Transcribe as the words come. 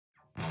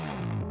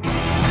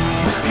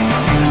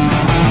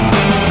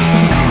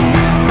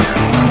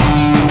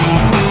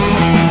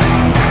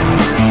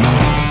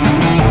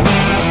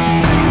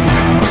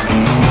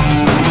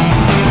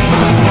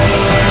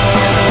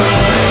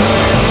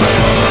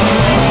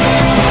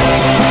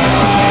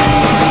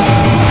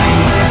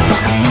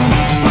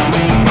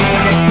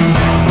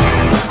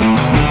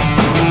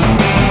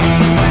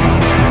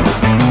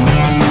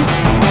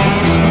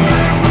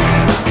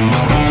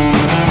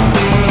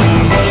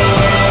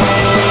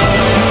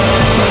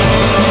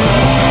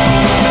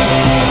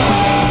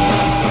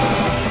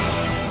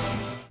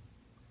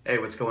Hey,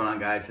 what's going on,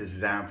 guys? This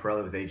is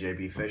Perelli with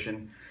AJB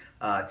Fishing.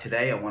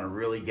 Today I want to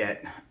really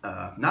get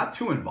not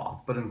too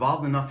involved, but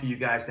involved enough for you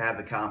guys to have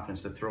the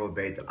confidence to throw a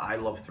bait that I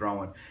love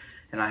throwing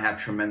and I have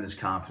tremendous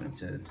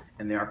confidence in,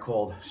 and they are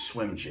called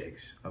swim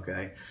jigs.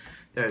 Okay,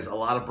 there's a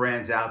lot of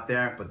brands out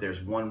there, but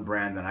there's one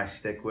brand that I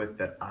stick with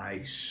that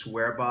I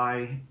swear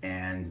by,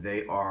 and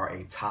they are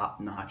a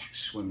top-notch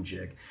swim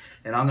jig.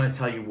 And I'm going to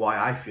tell you why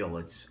I feel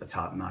it's a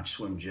top-notch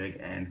swim jig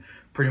and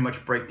pretty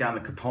much break down the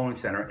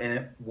components that are in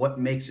it, what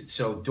makes it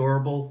so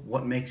durable,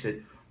 what makes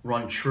it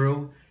run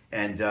true,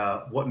 and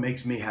what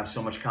makes me have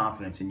so much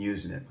confidence in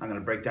using it. I'm going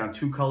to break down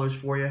two colors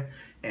for you,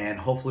 and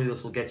hopefully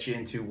this will get you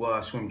into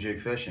swim jig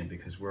fishing,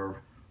 because we're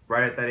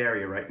right at that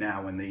area right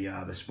now when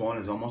the spawn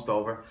is almost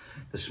over.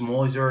 The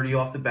smallies are already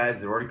off the beds,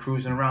 they're already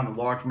cruising around.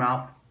 The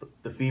largemouth,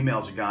 the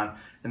females are gone,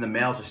 and the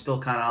males are still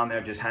kind of on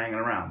there just hanging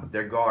around, but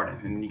they're guarding.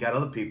 And you got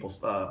other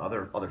people's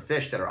other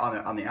fish that are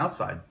on the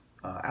outside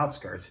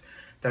outskirts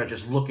that are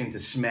just looking to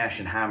smash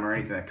and hammer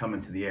anything that come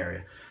into the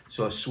area.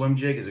 So a swim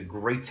jig is a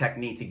great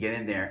technique to get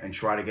in there and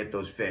try to get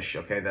those fish,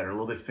 okay, that are a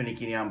little bit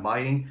finicky on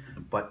biting,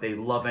 but they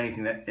love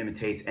anything that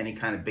imitates any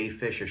kind of bait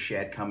fish or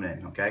shad coming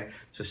in, okay?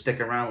 So stick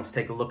around, let's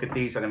take a look at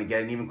these. I'm gonna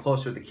get in even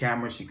closer with the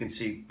camera so you can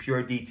see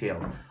pure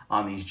detail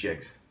on these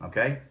jigs,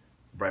 okay?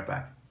 Right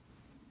back.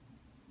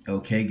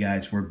 Okay,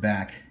 guys, we're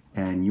back,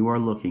 and you are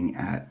looking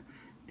at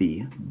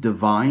the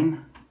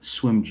Divine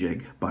Swim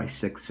Jig by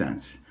Sixth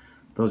Sense.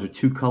 Those are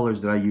two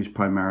colors that I use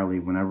primarily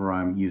whenever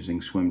I'm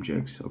using swim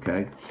jigs,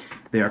 okay?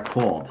 They are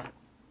called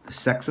the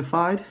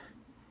Sexified,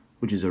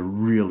 which is a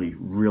really,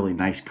 really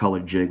nice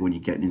colored jig when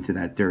you get into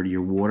that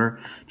dirtier water.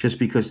 Just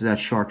because of that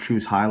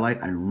chartreuse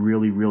highlight, I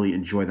really, really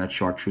enjoy that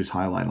chartreuse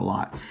highlight a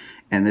lot.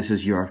 And this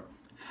is your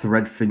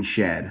Threadfin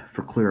shad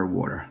for clearer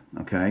water,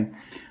 okay?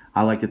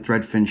 I like the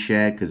Threadfin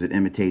shad because it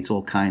imitates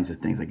all kinds of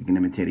things. Like you can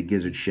imitate a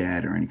gizzard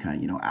shad or any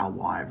kind of,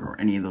 alewife or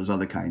any of those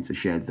other kinds of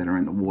shads that are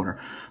in the water.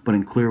 But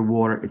in clear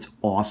water, it's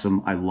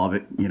awesome. I love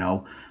it,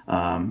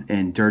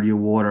 In dirtier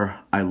water,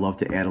 I love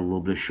to add a little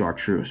bit of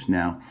chartreuse.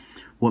 Now,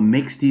 what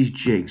makes these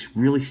jigs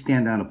really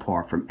stand out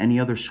apart from any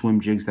other swim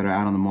jigs that are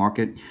out on the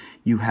market,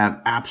 you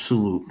have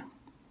absolute,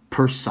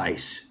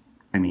 precise,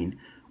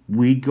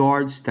 weed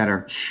guards that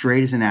are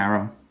straight as an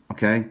arrow,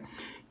 okay?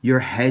 Your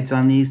heads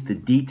on these, the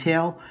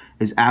detail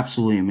is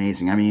absolutely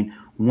amazing.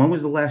 When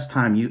was the last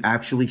time you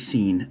actually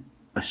seen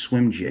a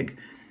swim jig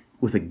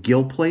with a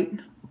gill plate,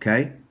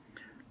 okay?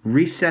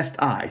 Recessed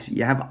eyes,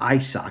 you have eye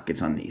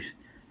sockets on these.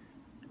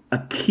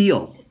 A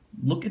keel,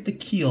 look at the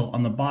keel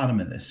on the bottom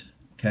of this,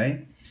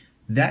 okay?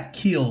 That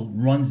keel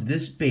runs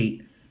this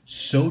bait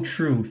so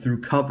true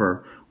through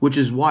cover, which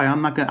is why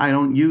I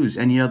don't use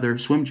any other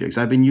swim jigs.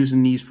 I've been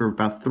using these for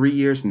about 3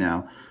 years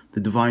now, the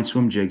Divine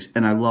Swim Jigs,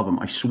 and I love them.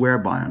 I swear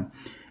by them.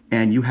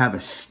 And you have a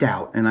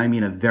stout, and I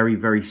mean a very,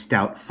 very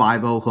stout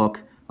 5/0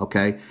 hook,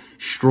 okay?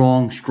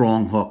 Strong,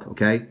 strong hook,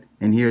 okay?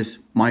 And here's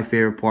my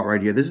favorite part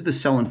right here. This is the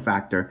selling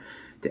factor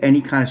to any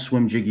kind of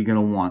swim jig you're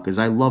gonna want, because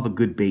I love a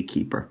good bait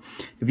keeper.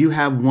 If you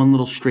have one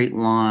little straight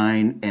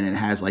line and it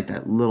has like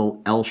that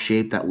little L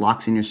shape that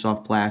locks in your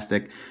soft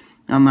plastic,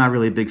 I'm not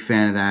really a big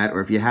fan of that.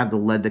 Or if you have the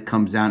lead that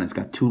comes down, it's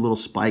got two little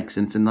spikes,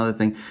 and it's another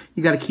thing.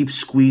 You gotta keep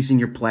squeezing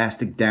your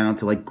plastic down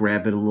to like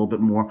grab it a little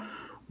bit more.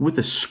 With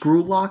a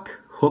screw lock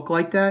hook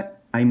like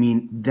that,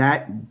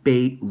 that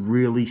bait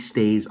really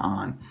stays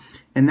on.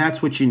 And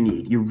that's what you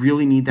need. You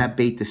really need that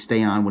bait to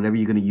stay on whatever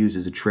you're going to use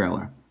as a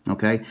trailer,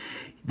 okay?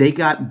 They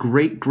got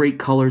great, great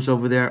colors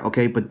over there,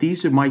 okay? But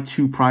these are my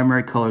two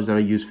primary colors that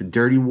I use for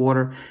dirty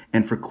water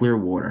and for clear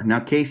water. Now,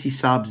 Casey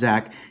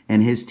Sobczak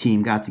and his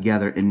team got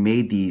together and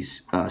made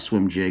these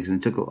swim jigs, and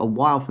it took a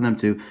while for them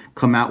to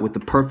come out with the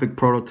perfect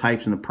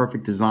prototypes and the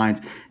perfect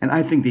designs, and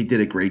I think they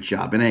did a great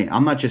job. And hey,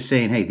 I'm not just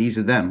saying, hey, these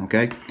are them,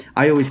 okay?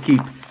 I always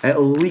keep at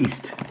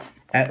least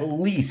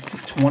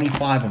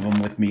 25 of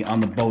them with me on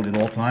the boat at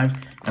all times,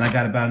 and I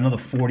got about another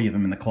 40 of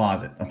them in the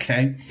closet,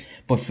 okay?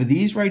 But for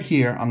these right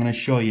here, I'm going to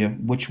show you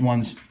which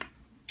ones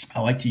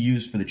I like to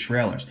use for the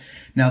trailers.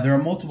 Now, there are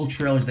multiple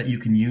trailers that you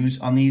can use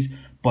on these,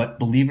 but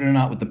believe it or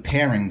not, with the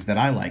pairings that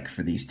I like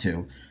for these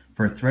two,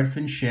 for a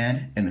Threadfin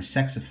Shad and the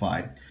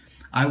Sexified,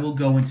 I will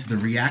go into the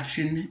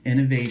Reaction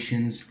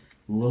Innovations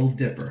Little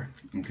Dipper,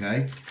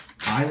 okay?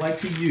 I like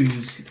to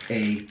use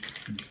a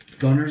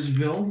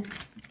Gunnersville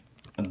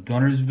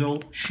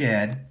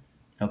shad,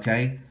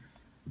 okay,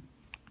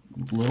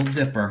 little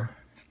dipper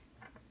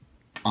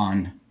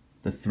on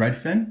the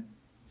Threadfin,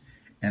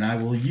 and I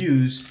will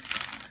use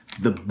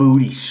the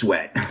Booty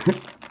Sweat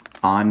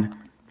on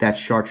that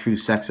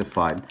chartreuse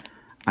sexified.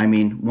 I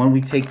mean, when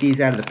we take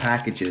these out of the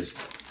packages,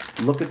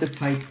 look at the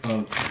type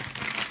of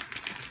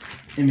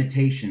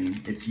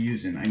imitation it's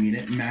using. I mean,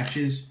 it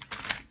matches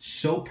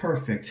so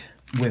perfect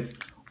with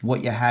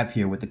what you have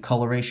here with the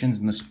colorations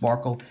and the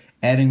sparkle,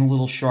 adding a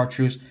little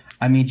chartreuse.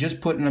 I mean,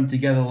 just putting them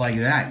together like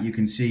that, you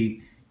can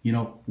see, you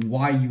know,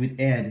 why you would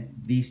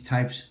add these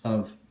types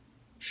of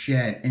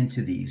shad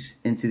into these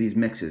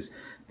mixes.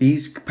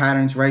 These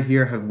patterns right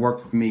here have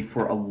worked for me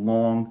for a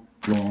long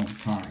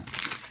time.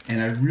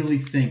 And I really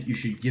think you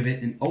should give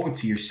it and owe it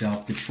to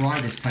yourself to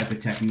try this type of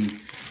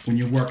technique when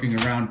you're working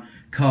around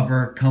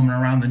cover, coming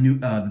around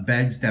the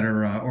beds that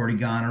are already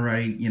gone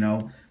already, you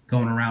know,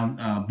 going around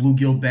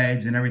bluegill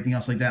beds and everything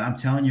else like that. I'm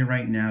telling you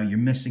right now, you're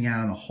missing out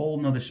on a whole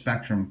nother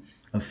spectrum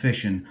of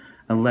fishing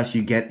unless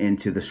you get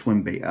into the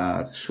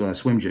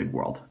swim jig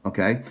world,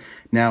 okay?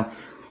 Now,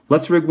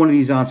 let's rig one of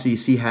these on so you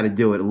see how to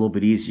do it a little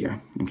bit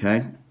easier,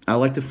 okay? I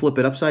like to flip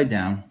it upside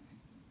down,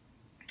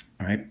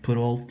 all right?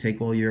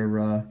 Take all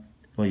your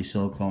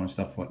silicone and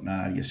stuff, whatnot,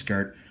 out of your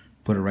skirt,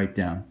 put it right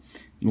down.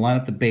 Line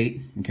up the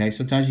bait, okay?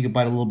 Sometimes you can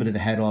bite a little bit of the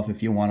head off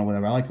if you want or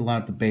whatever. I like to line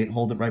up the bait,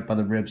 hold it right by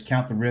the ribs,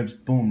 count the ribs,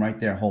 boom, right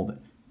there, hold it,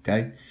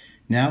 okay?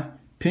 Now,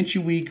 pinch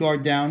your weed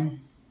guard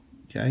down,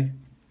 okay?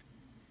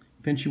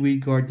 Pinch your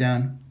weed guard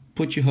down,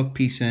 put your hook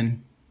piece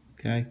in,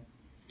 okay?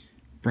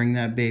 Bring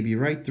that baby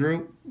right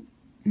through.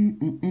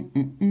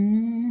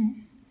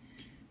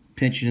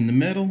 Pinch it in the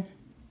middle,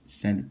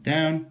 send it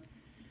down,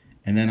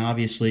 and then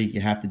obviously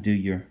you have to do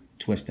your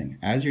twisting.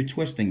 As you're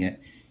twisting it,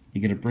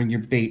 you're going to bring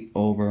your bait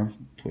over,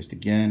 twist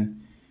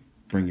again,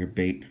 bring your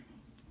bait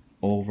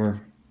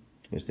over,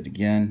 twist it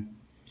again,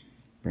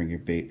 bring your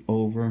bait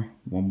over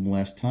one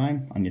last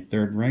time on your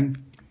third ring.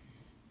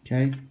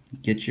 Okay,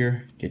 get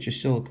your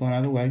silicone out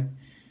of the way,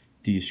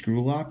 do your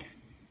screw lock,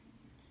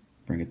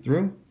 bring it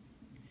through,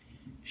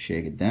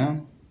 shake it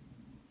down.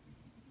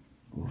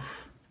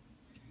 Oof.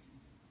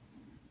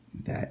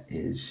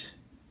 That's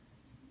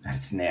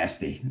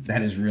nasty.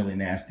 That is really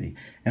nasty.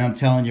 And I'm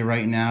telling you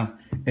right now,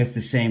 it's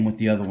the same with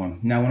the other one.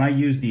 Now, when I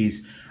use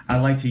these, I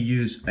like to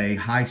use a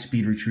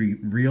high-speed retreat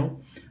reel.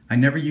 I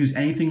never use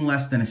anything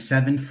less than a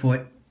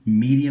 7-foot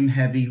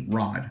medium-heavy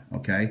rod,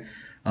 okay?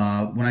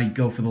 When I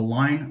go for the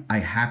line, I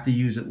have to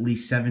use at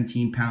least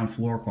 17-pound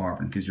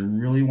fluorocarbon because you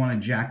really want to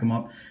jack them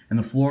up. And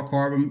the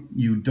fluorocarbon,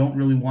 you don't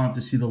really want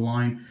them to see the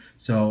line.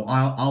 So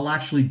I'll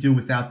actually do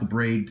without the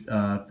braid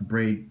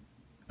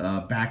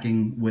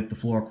backing with the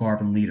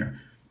fluorocarbon leader.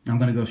 I'm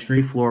going to go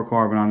straight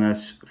fluorocarbon on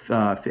this,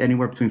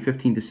 anywhere between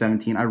 15 to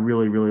 17. I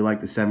really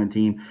like the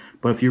 17.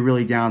 But if you're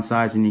really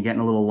downsized and you're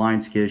getting a little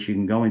line skittish, you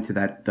can go into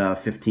that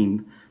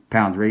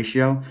 15-pound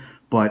ratio.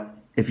 But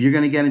if you're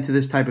going to get into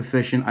this type of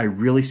fishing, I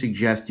really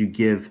suggest you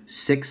give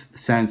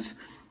Sense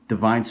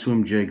Divine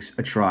Swim Jigs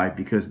a try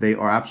because they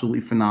are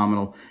absolutely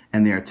phenomenal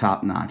and they are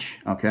top-notch,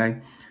 okay?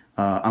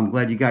 I'm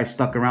glad you guys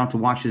stuck around to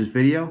watch this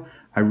video.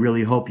 I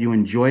really hope you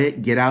enjoy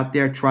it. Get out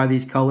there, try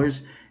these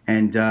colors,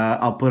 and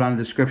I'll put on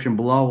the description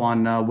below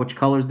on which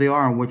colors they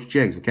are and which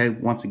jigs, okay?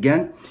 Once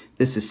again,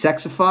 this is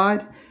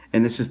Sexified,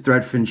 and this is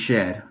Threadfin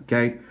Shad,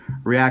 okay?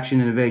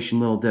 Reaction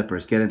Innovation Little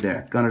Dippers. Get it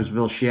there.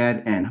 Gunnersville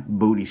Shad and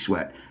Booty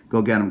Sweat.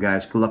 Go get them,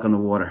 guys. Good luck on the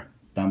water.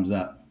 Thumbs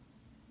up.